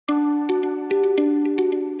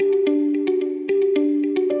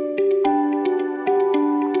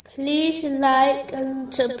like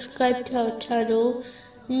and subscribe to our channel.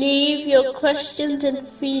 Leave your questions and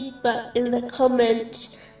feedback in the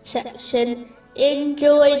comments section.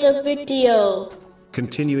 Enjoy the video.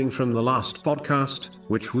 Continuing from the last podcast,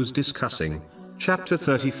 which was discussing chapter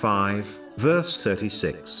 35, verse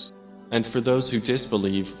 36. And for those who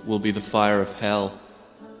disbelieve will be the fire of hell.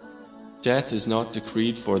 Death is not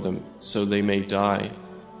decreed for them, so they may die,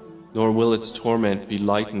 nor will its torment be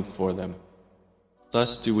lightened for them.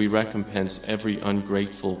 Thus do we recompense every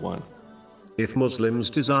ungrateful one. If Muslims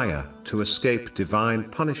desire to escape divine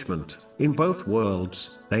punishment in both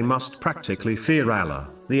worlds, they must practically fear Allah,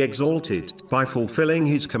 the Exalted, by fulfilling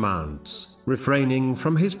His commands, refraining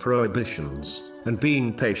from His prohibitions, and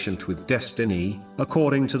being patient with destiny,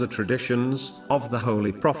 according to the traditions of the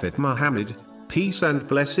Holy Prophet Muhammad, peace and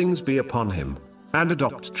blessings be upon him, and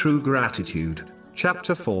adopt true gratitude.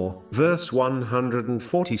 Chapter 4, verse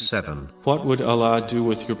 147. What would Allah do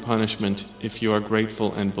with your punishment if you are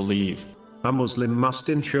grateful and believe? A Muslim must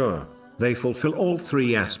ensure they fulfill all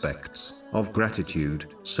three aspects of gratitude,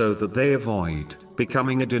 so that they avoid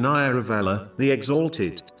becoming a denier of Allah, the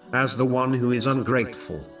Exalted, as the one who is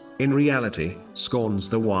ungrateful, in reality, scorns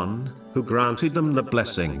the one who granted them the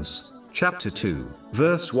blessings. Chapter 2,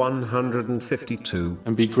 verse 152.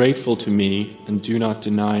 And be grateful to me, and do not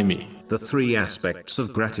deny me. The three aspects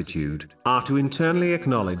of gratitude are to internally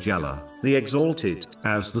acknowledge Allah, the Exalted,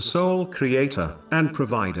 as the sole creator and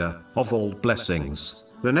provider of all blessings.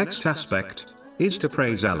 The next aspect is to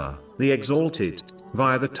praise Allah, the Exalted,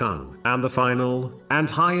 via the tongue. And the final and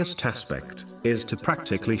highest aspect is to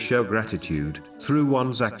practically show gratitude through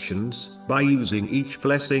one's actions, by using each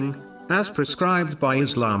blessing as prescribed by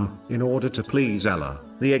Islam in order to please Allah,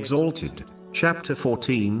 the Exalted. Chapter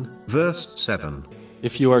 14, verse 7.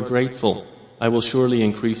 If you are grateful, I will surely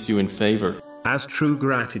increase you in favor. As true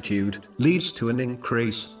gratitude leads to an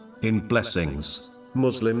increase in blessings,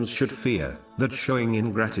 Muslims should fear that showing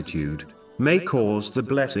ingratitude may cause the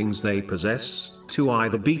blessings they possess to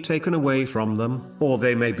either be taken away from them, or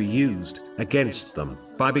they may be used against them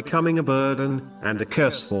by becoming a burden and a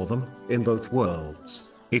curse for them in both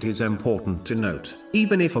worlds. It is important to note,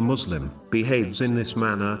 even if a Muslim behaves in this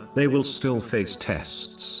manner, they will still face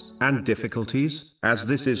tests and difficulties, as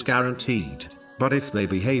this is guaranteed. But if they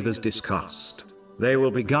behave as discussed, they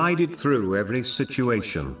will be guided through every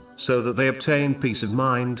situation, so that they obtain peace of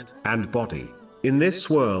mind and body in this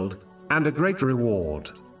world, and a great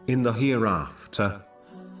reward in the hereafter.